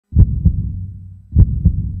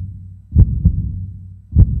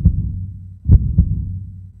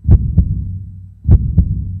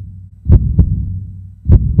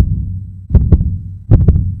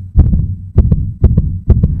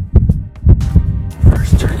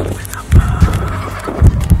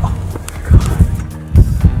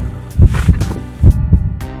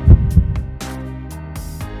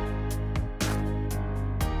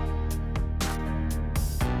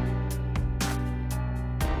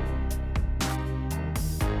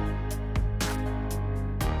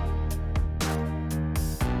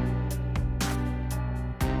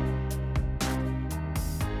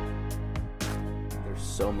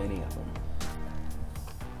so many of them.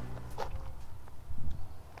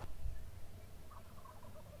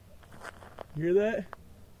 You hear that?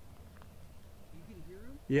 You can hear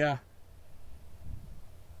him? Yeah.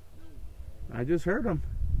 I just heard him.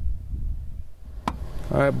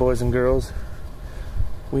 Alright, boys and girls.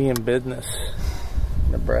 We in business.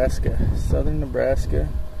 Nebraska. Southern Nebraska.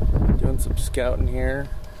 Doing some scouting here.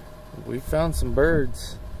 We found some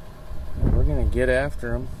birds. And we're going to get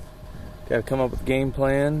after them. Got to come up with a game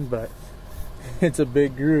plan, but it's a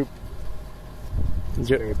big group. It's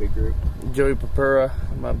a very big group. Joey Papura,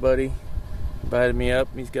 my buddy, invited me up.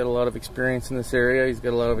 He's got a lot of experience in this area. He's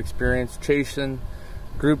got a lot of experience chasing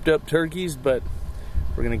grouped up turkeys, but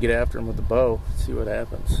we're gonna get after them with a bow, see what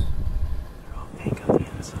happens. They're all pink on the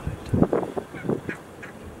inside. To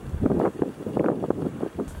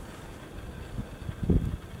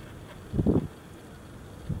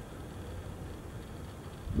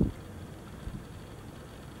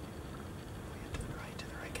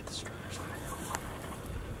the right, get the streamers.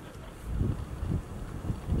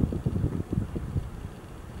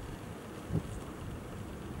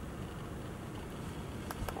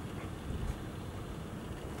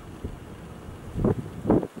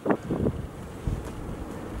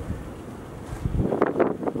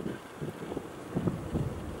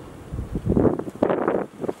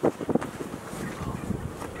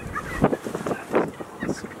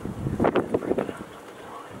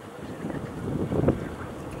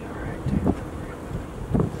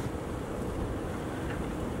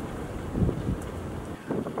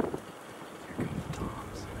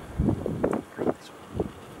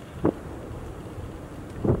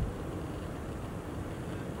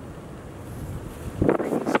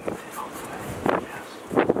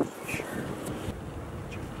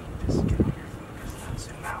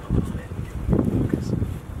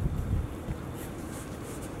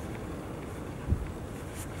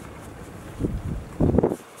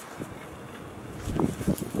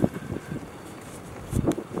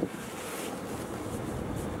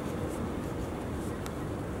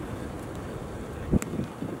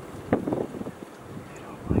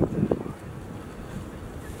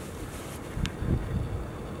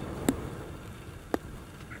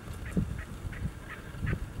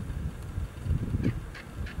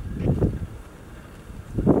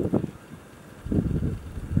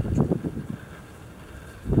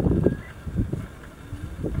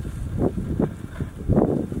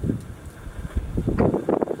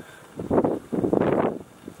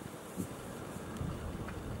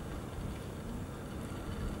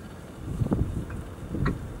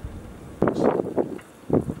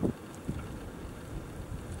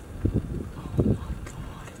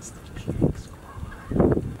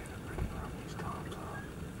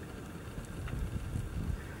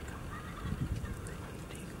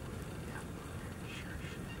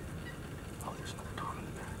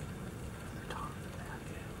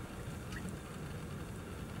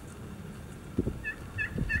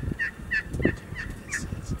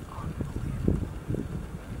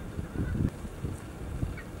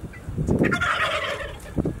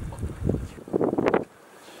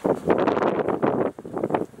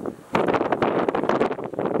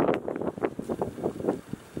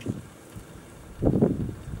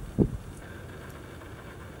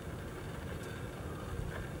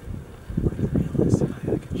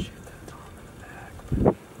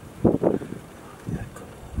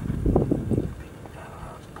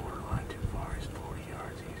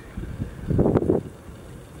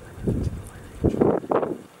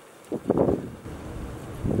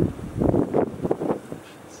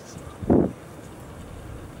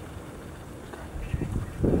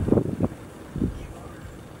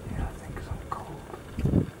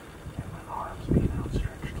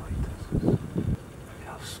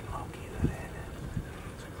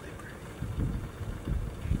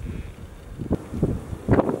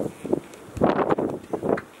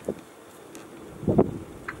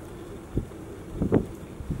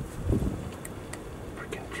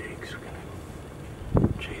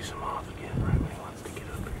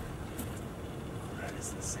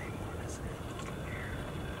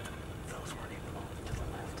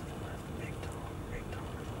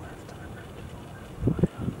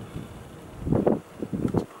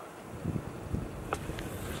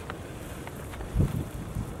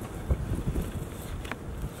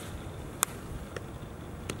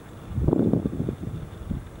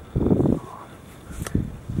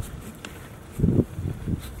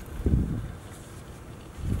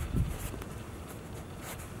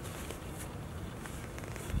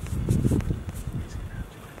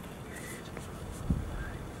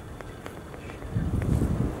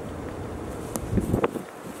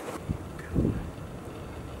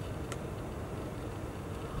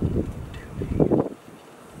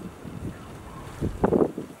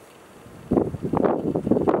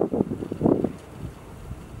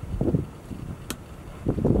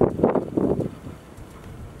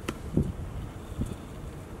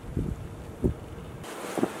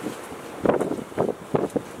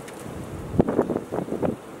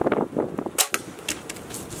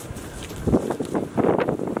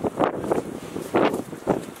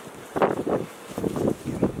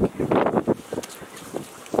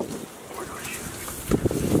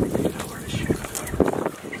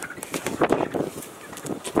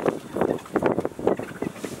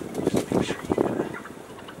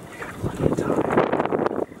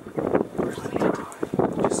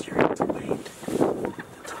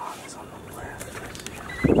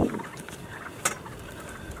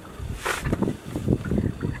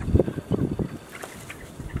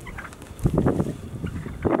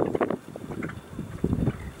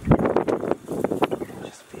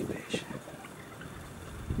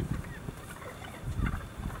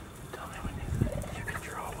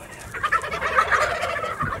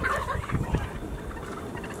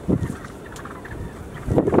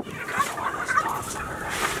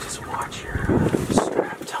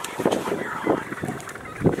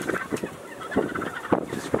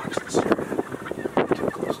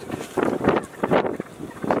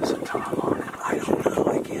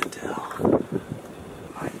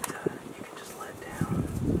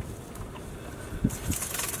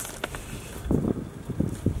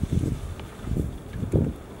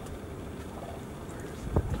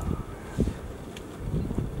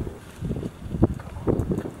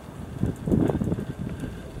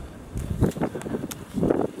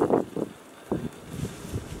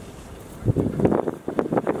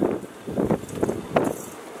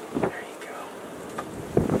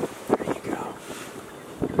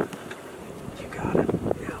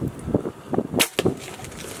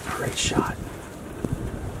 Shot.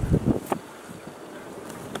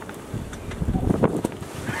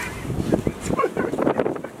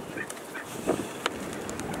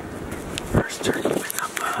 First turkey with a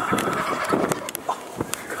bow. Oh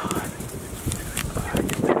my god. I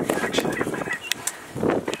get the reaction in a minute.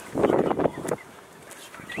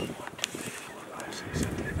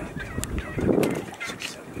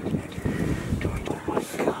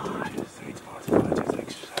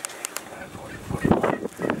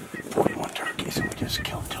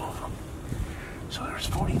 Killed 2 of them. So there's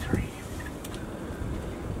 43.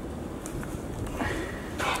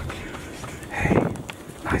 Hey,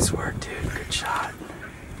 nice work, dude. Good shot.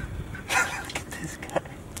 Look at this guy.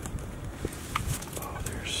 Oh,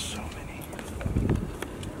 there's so many.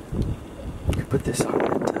 You can put this on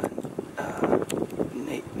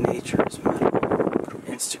that Nature's Metal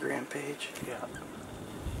Instagram page. Yeah.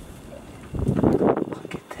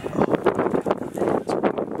 Look at that.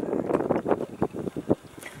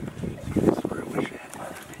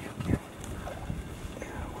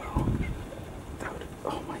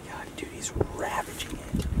 Oh, ravaging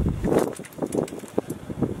it. Look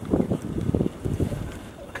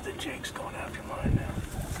at the jakes going after mine now.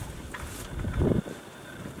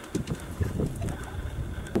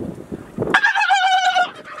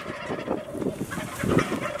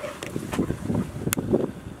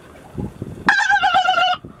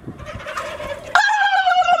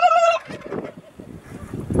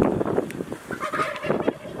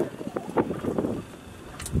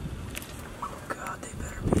 God, they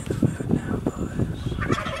better be in the mood now, boys.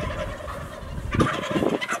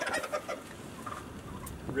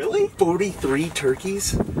 Really? 43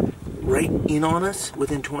 turkeys right in on us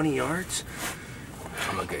within 20 yards?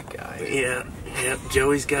 I'm a good guy. Yeah.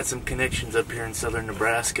 Joey's got some connections up here in southern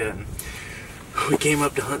Nebraska, and we came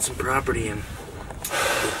up to hunt some property, and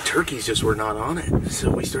the turkeys just were not on it. So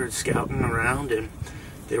we started scouting around, and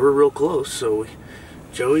they were real close. So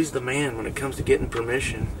Joey's the man when it comes to getting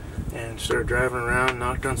permission, and started driving around,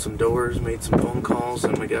 knocked on some doors, made some phone calls,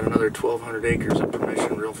 and we got another 1,200 acres of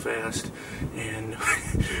permission real fast. And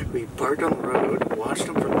we parked on the road, watched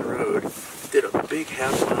them from the road, did a big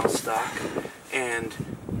half-mile stalk, and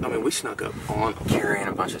I mean, we snuck up on them. Carrying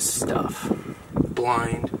a bunch of stuff.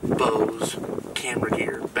 Blind, bows, camera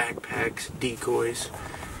gear, backpacks, decoys.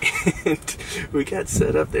 And we got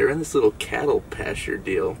set up there in this little cattle pasture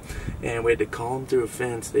deal, and we had to call them through a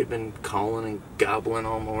fence. They've been calling and gobbling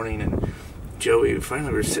all morning, and Joey, finally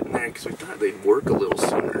we were sitting there because we thought they'd work a little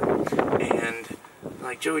sooner, and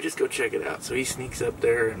like, Joey, just go check it out. So he sneaks up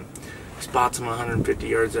there and spots them 150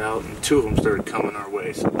 yards out, and 2 of them started coming our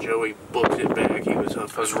way. So Joey booked it back. He was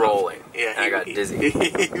huffing. I was rolling. Yeah, I got dizzy.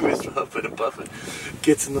 He was huffing and puffing.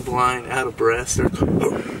 Gets in the blind, out of breath, starts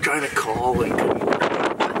trying to call and couldn't.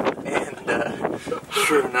 And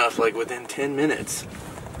sure enough, like within 10 minutes,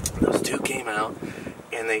 those 2 came out,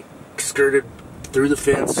 and they skirted through the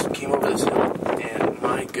fence, came over this hill, and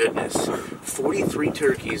my goodness, 43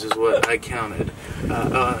 turkeys is what I counted,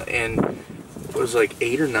 and it was like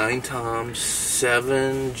 8 or 9 toms,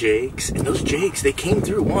 7 jakes, and those jakes, they came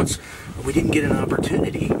through once, and we didn't get an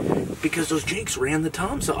opportunity because those jakes ran the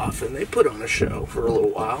toms off, and they put on a show for a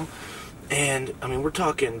little while. And I mean, we're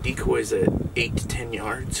talking decoys at 8 to 10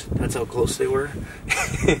 yards. That's how close they were.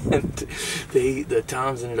 And the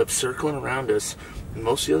toms ended up circling around us, and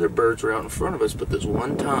most of the other birds were out in front of us, but this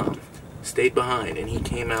one tom stayed behind, and he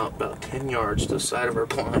came out about 10 yards to the side of our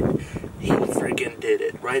blind. He freaking did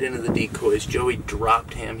it right into the decoys. Joey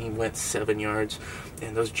dropped him. He went 7 yards,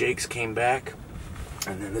 and those jakes came back,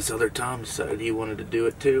 and then this other tom decided he wanted to do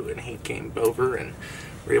it too, and he came over, and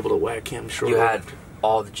we were able to whack him short. You had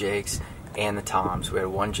all the jakes and the toms. We had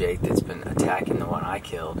one jake that's been attacking the one I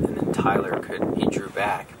killed, and then Tyler he drew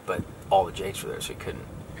back, but all the jakes were there, so he couldn't.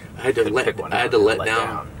 I had to let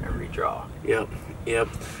down and redraw. Yep.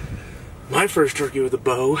 My first turkey with a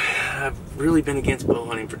bow. I've really been against bow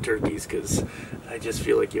hunting for turkeys because I just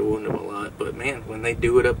feel like you wound them a lot. But man, when they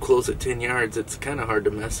do it up close at 10 yards, it's kind of hard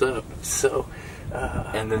to mess up. So,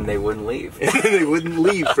 and then they wouldn't leave. And they wouldn't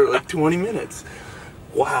leave for like 20 minutes.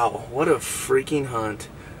 Wow, what a freaking hunt.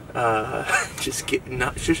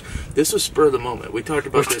 This was spur of the moment. We talked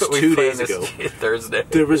about this 2 days ago. Thursday.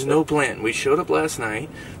 There was no plan. We showed up last night.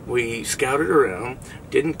 We scouted around.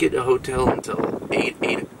 Didn't get a hotel until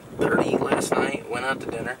 8:30 last night. Went out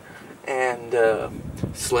to dinner and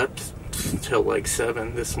slept till like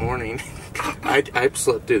 7 this morning. I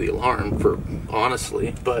slept through the alarm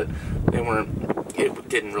honestly, but it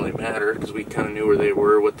didn't really matter because we kind of knew where they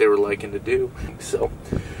were, what they were liking to do. So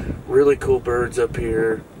really cool birds up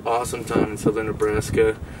here. Awesome time in southern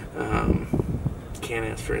Nebraska. Can't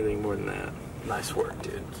ask for anything more than that. Nice work,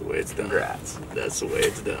 dude. That's the way it's done. Congrats. That's the way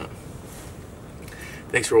it's done.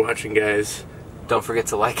 Thanks for watching, guys. Don't forget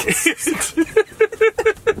to like it.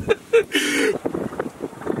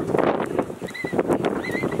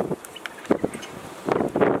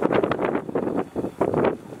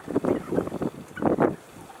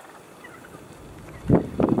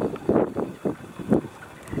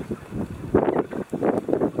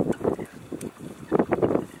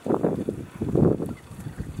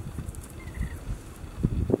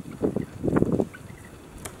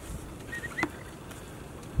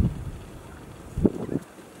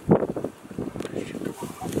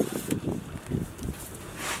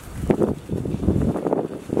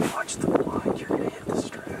 Watch the blind, you're gonna hit the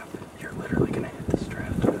strap. You're literally gonna hit the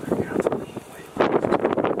strap. You're gonna have to lean way left.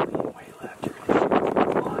 Lean way left. You're gonna shoot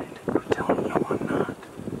the blind. I'm telling you, I'm not.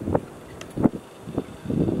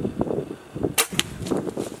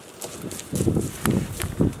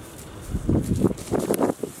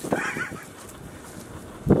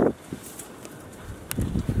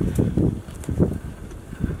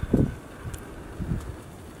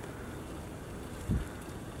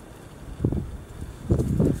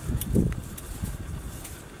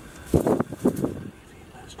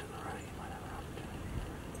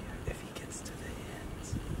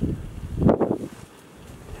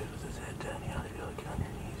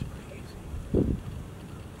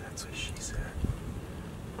 That's what she said.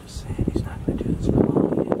 Just saying he's not going to do this for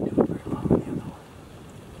long. He didn't do it very long on the other one.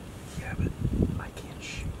 Yeah, but I can't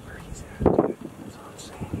shoot where he's at, dude. That's what I'm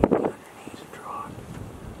saying. You get on your knees and draw it.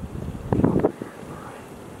 Get over here, alright?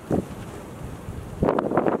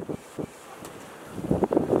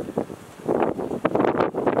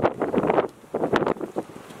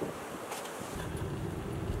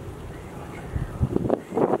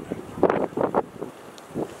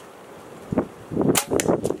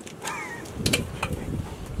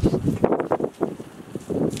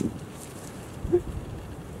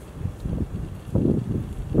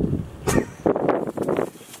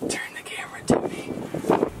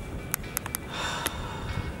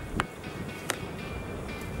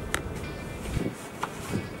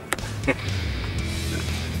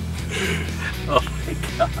 Oh my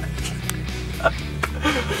god.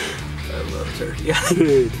 I love turkey.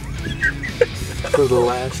 Dude, for the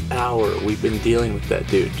last hour we've been dealing with that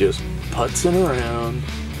dude just putzing around.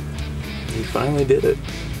 He finally did it.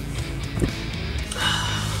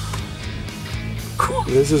 Cool.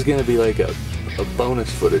 This is gonna be like a bonus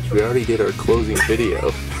footage. We already did our closing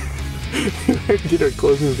video. We already did our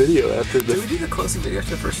closing video after the... Did we do the closing video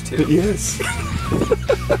after the first two? Yes.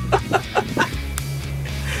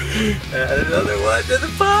 Add another one to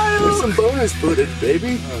the pile. There's some bonus footage,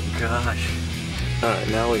 baby. Oh gosh. Alright,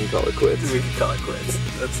 now we can call it quits. We can call it quits.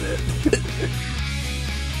 That's it.